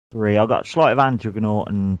3. I've got sleight of hand, juggernaut,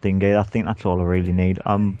 and thingy. I think that's all I really need.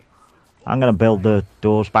 I'm gonna build the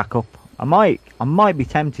doors back up. I might be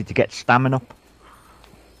tempted to get stamina up.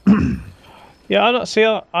 Yeah, I don't see.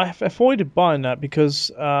 I've avoided buying that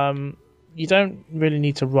because you don't really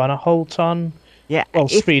need to run a whole ton. Yeah, Well,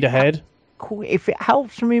 speed ahead. if it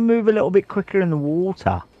helps me move a little bit quicker in the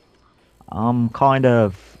water, I'm kind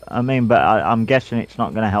of. I mean, but I'm guessing it's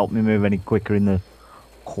not going to help me move any quicker in the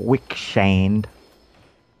quicksand.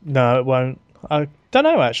 No, it won't. I don't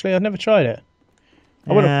know actually. I've never tried it.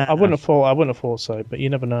 I wouldn't. Yeah. I wouldn't have thought. I wouldn't have thought so. But you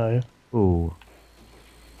never know. Ooh,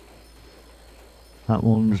 that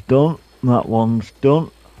one's done. That one's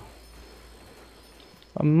done.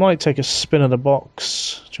 I might take a spin of the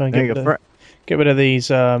box. Try and There you go for it. get rid of these.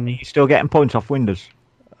 You still getting points off windows?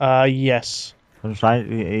 Yes. I was say,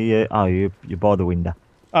 you buy the window.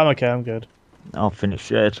 I'm okay. I'm good. I'll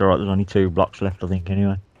finish. Yeah, it's alright. There's only 2 blocks left, I think.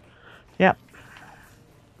 Anyway. Yep.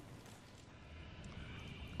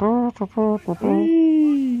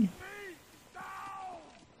 Whee!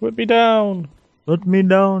 Whip me down. Let me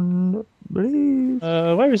down, please.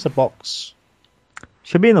 Where is the box?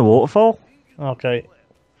 Should be in the waterfall. Okay.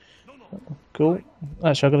 Cool.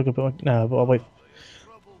 Actually, I've got to go put my... No, but I'll wait.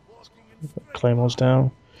 Claymores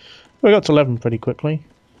down. We got to 11 pretty quickly.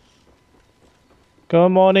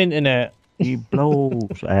 Come on, internet. He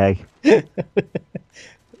blows. Hey.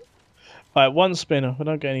 Alright, one spinner. If I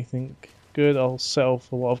don't get anything good, I'll settle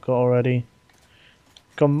for what I've got already.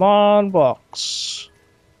 Come on, box.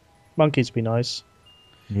 Monkeys be nice.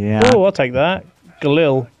 Yeah. Oh, I'll take that.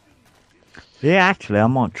 Galil. Yeah, actually, I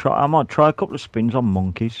might try a couple of spins on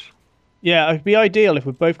monkeys. Yeah, it'd be ideal if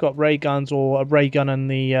we both got ray guns or a ray gun and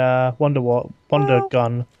the wonder Well,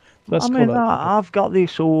 gun. Let's I call mean, that. I've got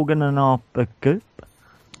this organ and a goop,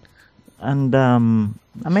 and I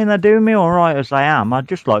mean, they do me all right as I am. I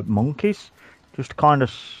just like monkeys, just kind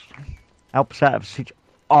of helps out of a situation.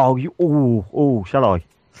 Oh, shall I?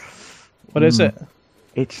 What is it?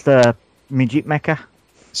 It's the midget mecha.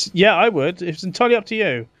 Yeah, I would. It's entirely up to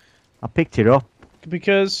you I picked it up.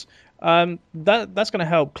 because that's going to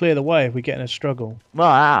help clear the way if we get in a struggle. Well,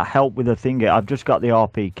 that help with the thing. I've just got the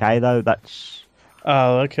RPK though. That's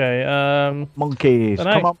Oh, okay. monkeys.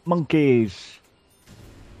 Dunno. Come on, monkeys.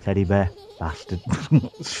 Teddy bear, bastard.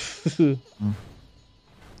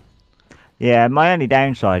 Yeah, my only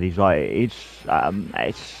downside is like it's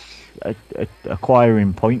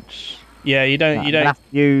acquiring points. Yeah, you don't. I'm gonna have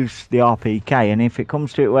to use the RPK, and if it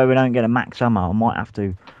comes to it where we don't get a max ammo, I might have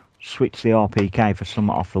to switch the RPK for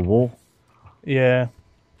something off the wall. Yeah.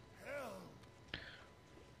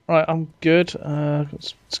 Right, I'm good.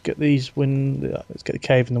 Let's get let's get the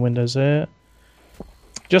cave and the windows there.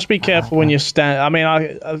 Just be careful when you stand. I mean,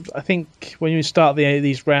 I think when you start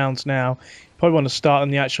these rounds now, you probably want to start in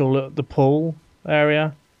the actual the pool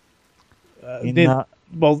area.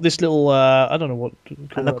 Well, this little I don't know what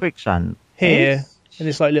And the quicksand here in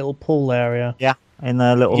this like little pool area. Yeah, in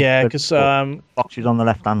the little Because boxes on the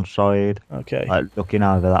left hand side. okay. Like looking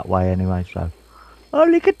over that way anyway. So, oh,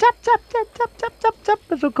 look at tap tap tap tap tap tap tap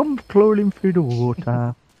as I come crawling through the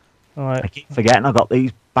water. All right. I keep forgetting I got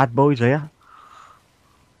these bad boys here.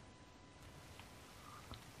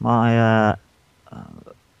 My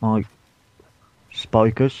my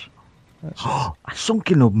spikers. I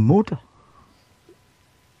sunk in the mud.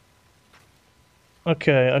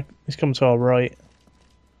 Okay, he's coming to our right.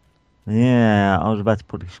 Yeah, I was about to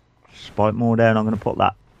put this spike more down. I'm going to put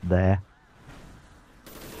that there.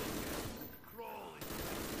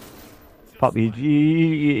 Pop,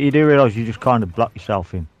 you do realise you just kind of block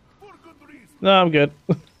yourself in. No, I'm good.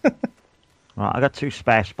 Right, I got 2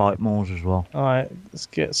 spare spike mores as well. All right, let's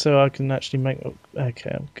get so I can actually make.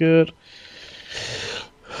 Okay, I'm good.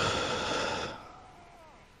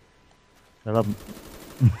 I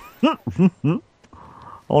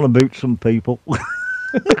want to boot some people.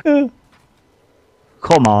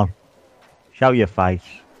 Come on, show your face.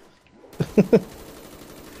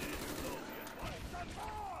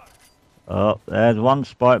 Oh, there's one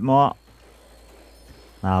spike more.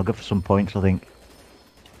 Now I'll go for some points, I think.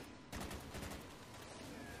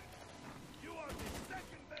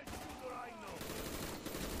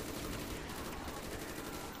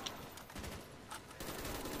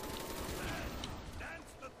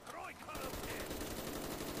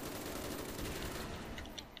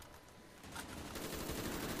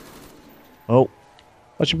 Oh,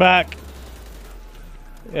 Watch your back.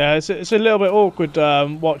 Yeah, it's a little bit awkward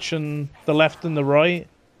watching the left and the right.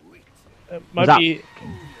 It might be.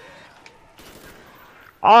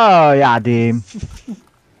 Oh, yeah, damn.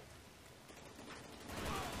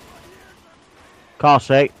 Car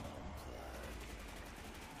seat.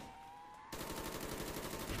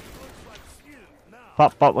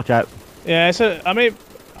 Pop, pop, watch out. Yeah, so I mean,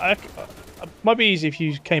 it might be easy if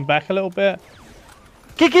you came back a little bit.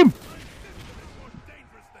 Kick him!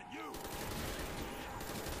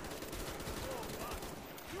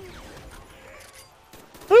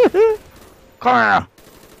 Come here!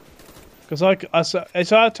 Because it's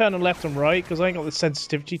hard to turn on left and right because I ain't got the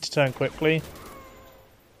sensitivity to turn quickly.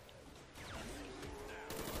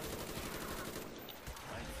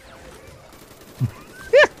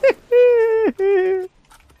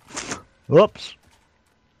 Whoops.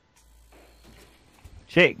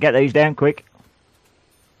 Shit, get these down quick.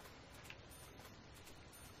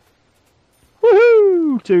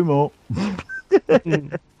 Woohoo! 2 more.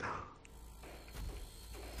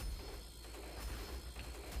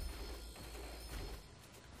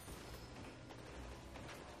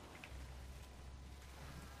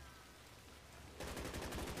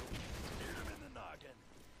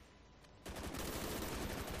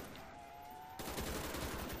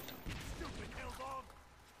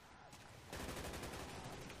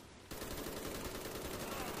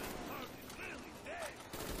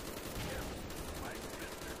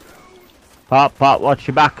 Pop, pop, watch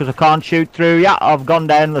your back because I can't shoot through yet. I've gone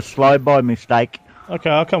down the slide by mistake. Okay,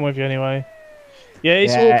 I'll come with you anyway. Yeah,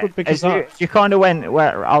 it's awkward because you kind of went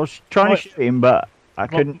where I was trying to shoot him, but I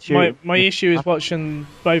couldn't shoot. My issue is watching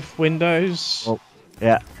both windows. Oh,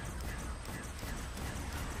 yeah.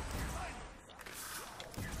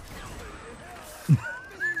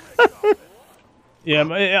 Yeah,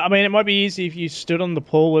 I mean, it might be easy if you stood on the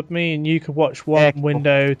pool with me and you could watch one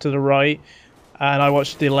window to the right and I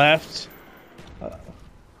watched the left.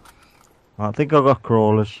 I think I got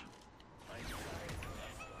crawlers.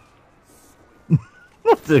 I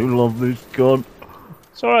do love this gun.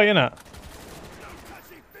 It's alright, isn't it?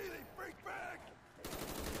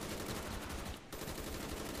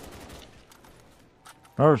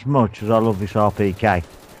 Not as much as I love this RPK.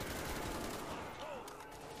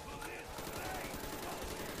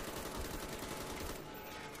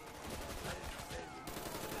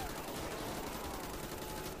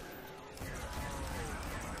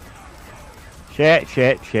 Shit,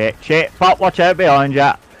 shit, shit, shit. Pop, watch out behind you.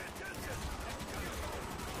 I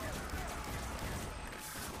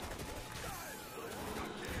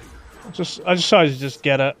decided to just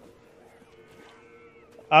get it.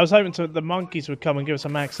 I was hoping the monkeys would come and give us a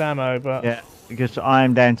max ammo, but yeah, because I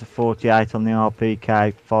am down to 48 on the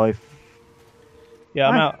RPK 5.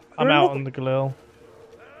 Yeah, I'm out on the Galil.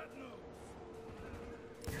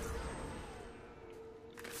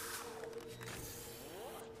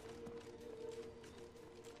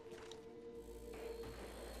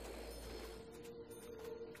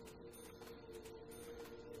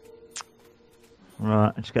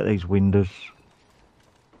 Right, let's get these windows.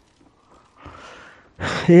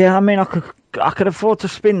 Yeah, I mean, I could afford to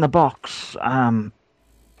spin the box.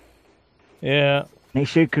 Yeah.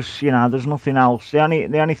 Issue because there's nothing else. The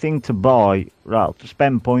only thing to buy, right, to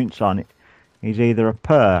spend points on it, is either a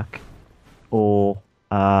perk or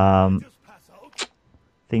thingy.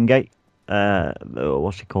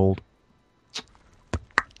 What's it called?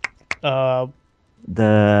 The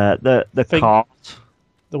cart.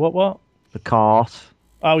 The what? The cart.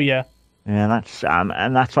 Oh yeah. Yeah, that's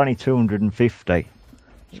and that's only 250.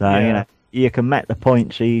 So you can make the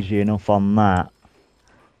points easy enough on that.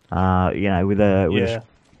 With a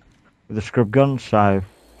scrub gun. So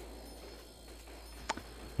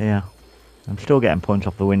yeah, I'm still getting points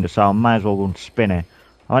off the window. So I may as well go and spin it.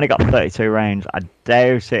 I've only got 32 rounds. I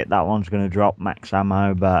doubt it that one's going to drop max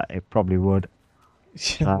ammo, but it probably would.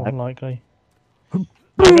 Unlikely.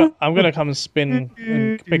 I'm gonna come and spin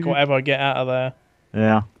and pick whatever I get out of there.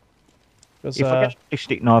 Yeah. If I get a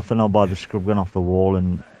stick knife, then I'll buy the scrub gun off the wall,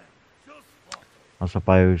 and I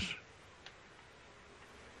suppose.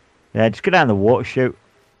 Yeah, just get down the water chute.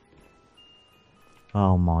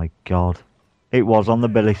 Oh my god. It was on the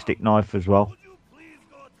ballistic knife as well.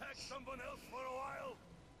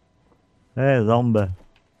 Hey, zombie.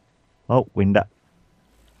 Oh, window.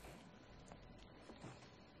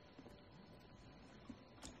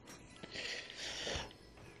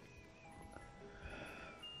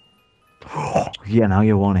 Yeah, now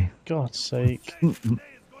you want it. God's sake. You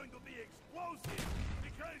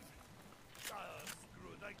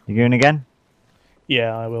going again?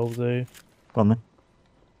 Yeah, I will do. Go on then.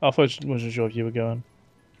 I wasn't sure if you were going.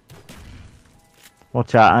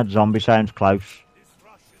 Watch out, that zombie sounds close.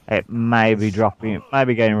 It may be dropping, it may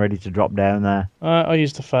be getting ready to drop down there. I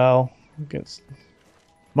used the foul.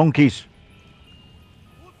 Monkeys!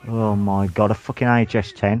 Oh my god, a fucking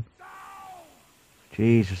HS-10.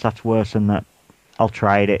 Jesus, that's worse than that. I'll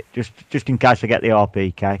trade it, just in case I get the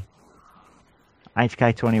RPK.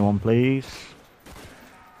 HK21, please.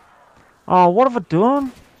 Oh, what have I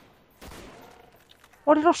done?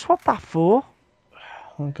 What did I swap that for?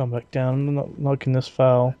 I'll come back down. I'm not liking this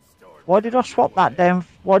foul. Why did I swap that down?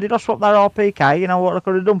 Why did I swap that RPK? You know what I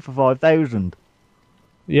could have done for 5,000?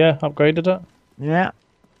 Yeah, upgraded it. Yeah,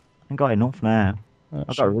 I got enough now. I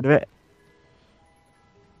got Shit. rid of it.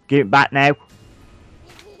 Give it back now.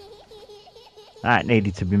 That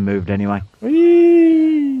needed to be moved anyway.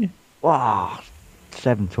 Whee! Wow,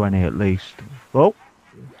 720 at least. Oh,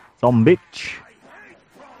 some bitch.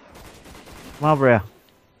 Come over here.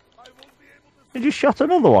 You just shot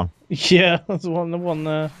another one. Yeah, that's the one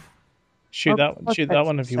there. Shoot that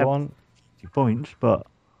one if you want. 50 points, but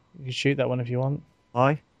You can shoot that one if you want.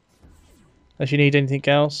 why? Unless you need anything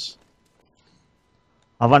else.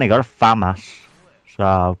 I've only got a FAMAS,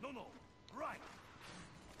 so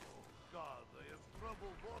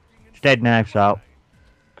it's dead now. So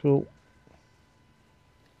Cool.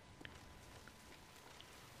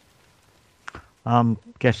 I'm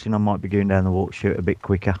guessing I might be going down the water chute a bit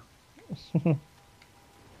quicker.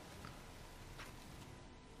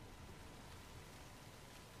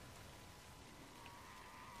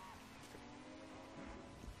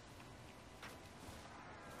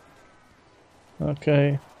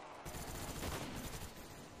 Okay.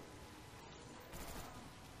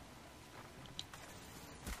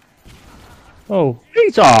 Oh,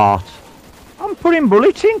 Sweetheart, I'm putting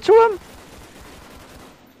bullets into him.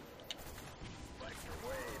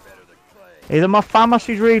 Either my FAMAS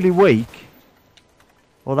is really weak,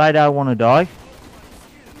 or they don't want to die.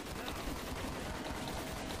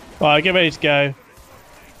 right, get ready to go.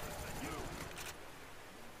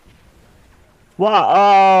 What?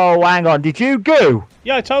 Oh, hang on. Did you go?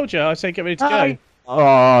 Yeah, I told you. I said get ready to go.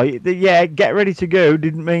 Oh, yeah. Get ready to go.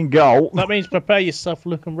 Didn't mean go. That means prepare yourself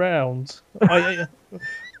looking round. Just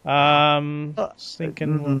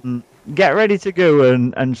thinking. Get ready to go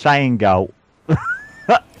and saying go.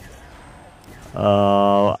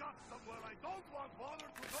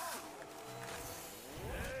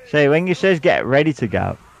 See, when you says get ready to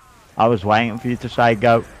go, I was waiting for you to say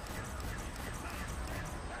go.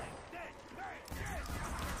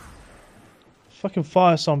 Fucking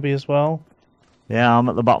fire zombie as well. Yeah, I'm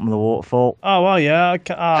at the bottom of the waterfall. Oh, well, yeah.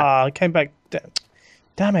 I came back.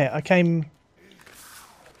 Damn it! I came.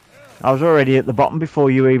 I was already at the bottom before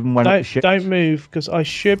you even went up the ship. Don't move, because I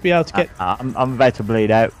should be able to get. I'm about to bleed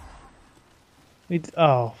out.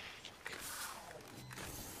 Oh.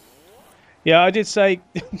 Yeah, I did say.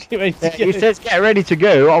 You said get ready to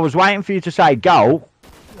go. I was waiting for you to say go,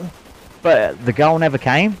 but the goal never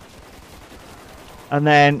came. And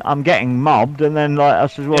then I'm getting mobbed, and then like I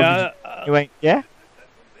said, well, Yeah, you went, yeah.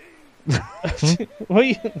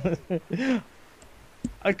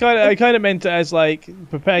 I kind of meant it as like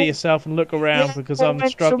prepare yourself and look around because I'm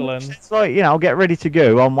struggling. It's like, you know, get ready to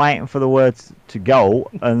go. I'm waiting for the words to go,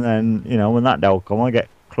 and then you know when that door come, I get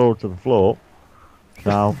clawed to the floor.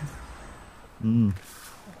 So,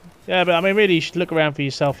 Yeah, but I mean, really, you should look around for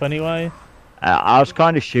yourself anyway. I was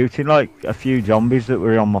kind of shooting like a few zombies that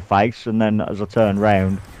were on my face, and then as I turned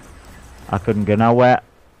round, I couldn't go nowhere.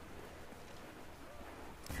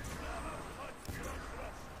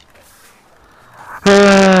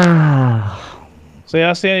 So yeah,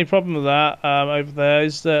 that's the only problem with that over there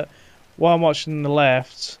is that while I'm watching the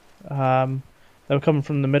left, they were coming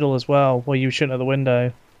from the middle as well, where you were shooting at the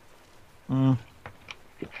window.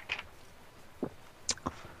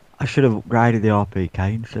 I should have upgraded the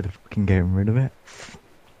RPK instead of fucking getting rid of it.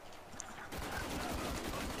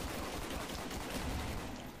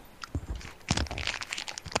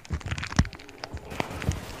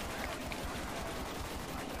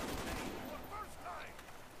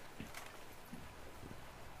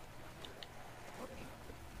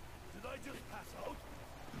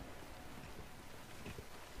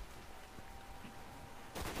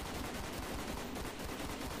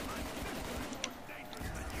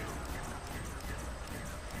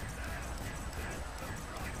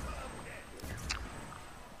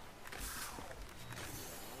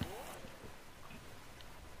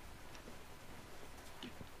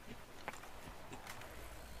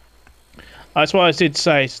 That's why I did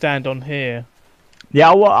say stand on here.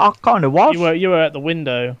 Yeah, well, I kind of was. You were at the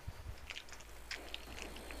window.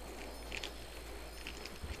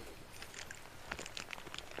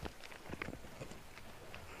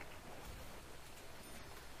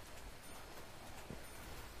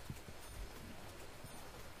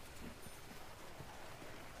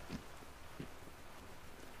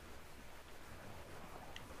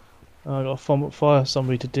 I got a fire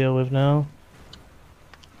somebody to deal with now.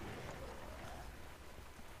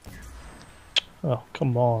 Oh,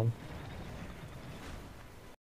 come on.